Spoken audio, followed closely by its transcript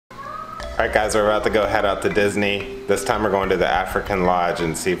Alright guys, we're about to go head out to Disney. This time we're going to the African Lodge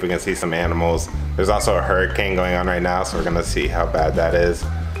and see if we can see some animals. There's also a hurricane going on right now, so we're gonna see how bad that is.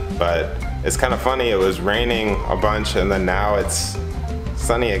 But it's kind of funny, it was raining a bunch and then now it's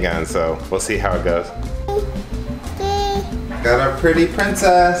sunny again, so we'll see how it goes. Got our pretty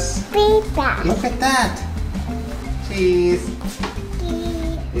princess. Look at that. Cheese.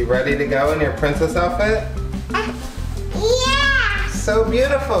 You ready to go in your princess outfit? Yeah. So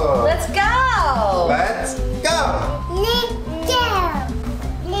beautiful. Let's go. Let's go. Let's go.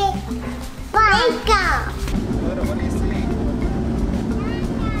 Let's go. What do you see?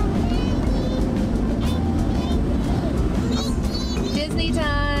 Disney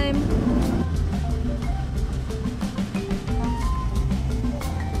time.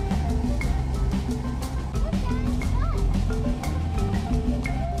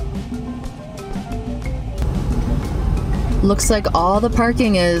 Looks like all the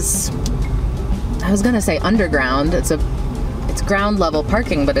parking is, I was gonna say underground. It's ground level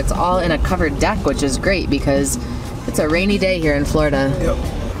parking, but it's all in a covered deck, which is great because it's a rainy day here in Florida. Yep.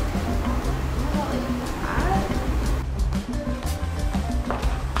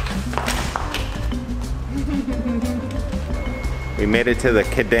 We made it to the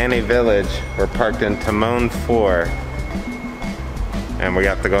Kidani Village. We're parked in Timon 4. And we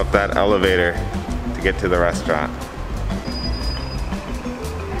have to go up that elevator to get to the restaurant.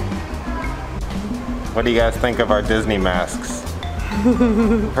 What do you guys think of our Disney masks?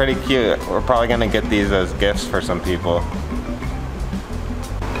 Pretty cute. We're probably gonna get these as gifts for some people.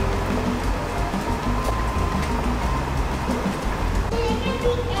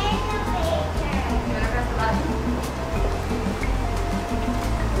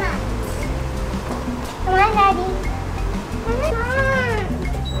 Come on, Daddy.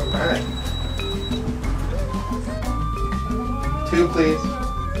 Alright. 2, please.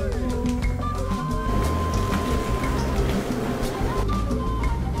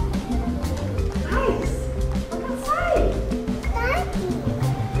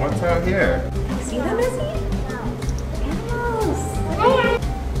 What's out here? See them, Izzy? Animals.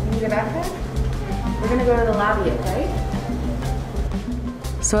 You need a backpack? We're gonna go to the lobby, okay?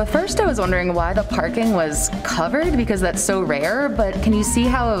 So at first I was wondering why the parking was covered because that's so rare, but can you see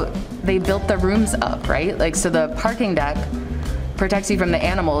how they built the rooms up, right? Like, so the parking deck protects you from the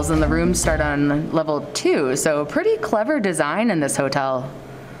animals and the rooms start on level 2. So pretty clever design in this hotel.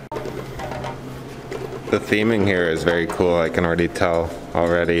 The theming here is very cool. I can already tell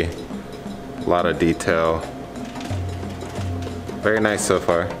already. A lot of detail. Very nice so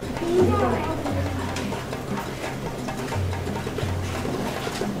far.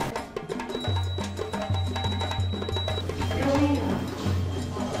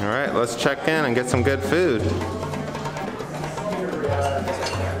 All right, let's check in and get some good food.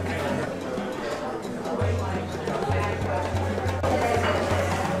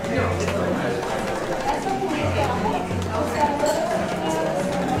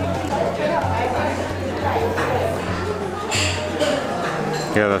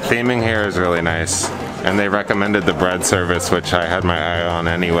 Yeah, the theming here is really nice. And they recommended the bread service, which I had my eye on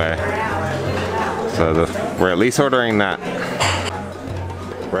anyway. So we're at least ordering that.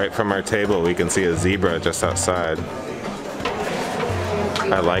 Right from our table, we can see a zebra just outside.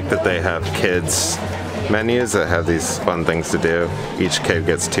 I like that they have kids menus that have these fun things to do. Each kid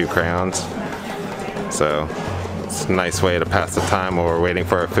gets 2 crayons. So it's a nice way to pass the time while we're waiting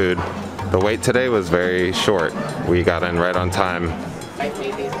for our food. The wait today was very short. We got in right on time.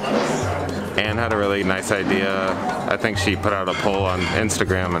 Anne had a really nice idea. I think she put out a poll on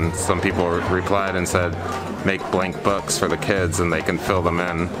Instagram and some people replied and said, make blank books for the kids and they can fill them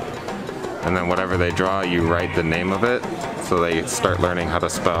in. And then whatever they draw, you write the name of it, so they start learning how to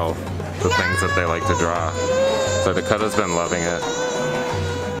spell the things that they like to draw. So Dakota's been loving it.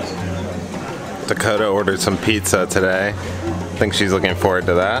 Dakota ordered some pizza today. I think she's looking forward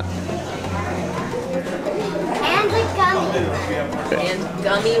to that.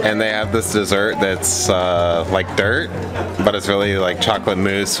 And they have this dessert that's like dirt, but it's really like chocolate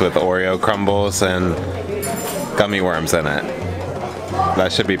mousse with Oreo crumbles and gummy worms in it.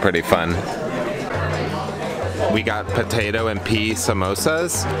 That should be pretty fun. We got potato and pea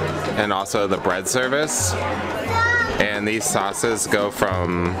samosas and also the bread service. And these sauces go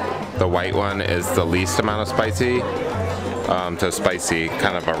from, the white one is the least amount of spicy to spicy,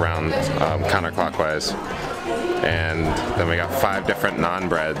 kind of around counterclockwise. And then we got 5 different naan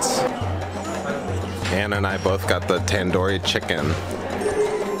breads. Anna and I both got the tandoori chicken.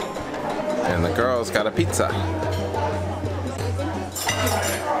 And the girls got a pizza.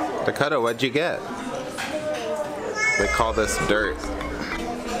 Dakota, what'd you get? They call this dirt.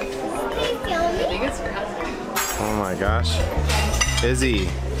 Oh my gosh. Izzy,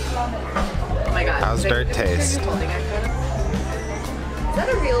 Oh my god. how's dirt taste? Is that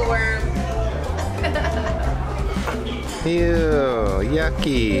a real worm? Ew,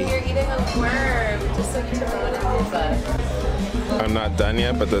 yucky. You're eating a worm, just like Timon and Pumbaa. I'm not done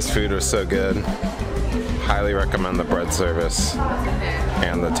yet, but this food was so good. Highly recommend the bread service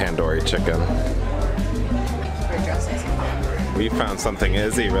and the tandoori chicken. We found something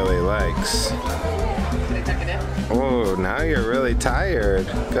Izzy really likes. Oh, now you're really tired.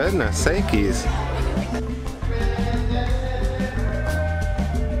 Goodness sakeys.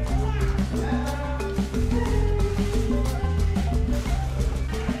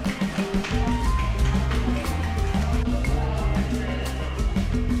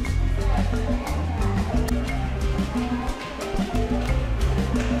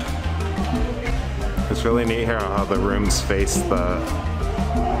 It's really neat here how the rooms face the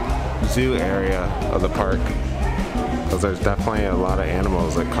zoo area of the park. Because there's definitely a lot of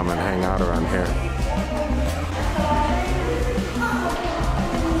animals that come and hang out around here.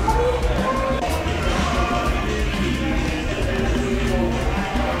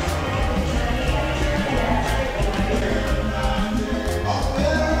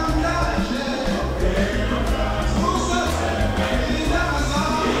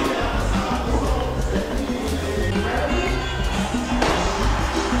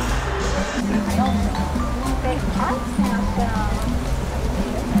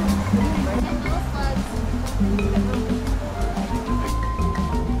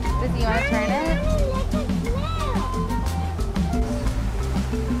 Does you want to turn it?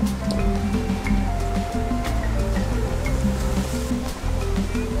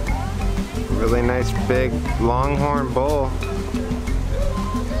 Really nice big longhorn bull.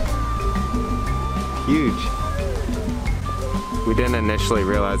 Huge. We didn't initially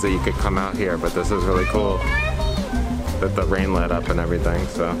realize that you could come out here, but this is really cool. That the rain let up and everything,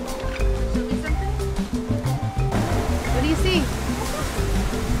 so. What do you see?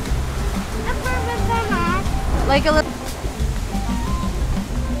 Like a little.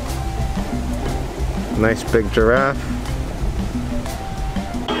 Nice big giraffe.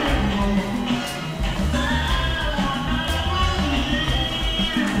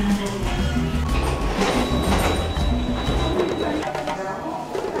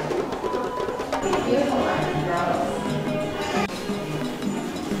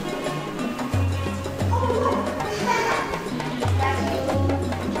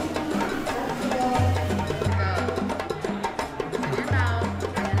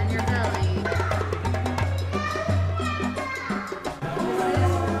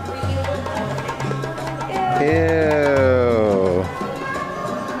 Ew.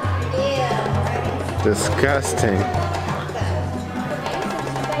 Disgusting.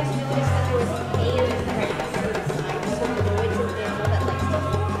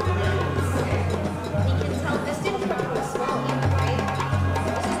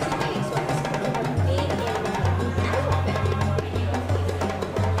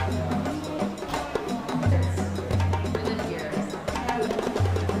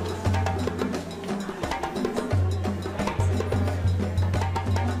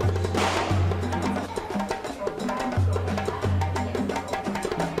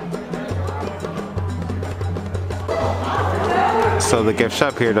 So the gift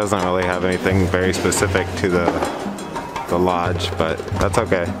shop here doesn't really have anything very specific to the lodge, but that's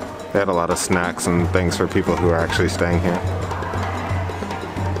okay. They had a lot of snacks and things for people who are actually staying here.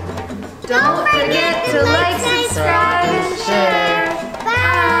 Don't forget to like, subscribe, and share.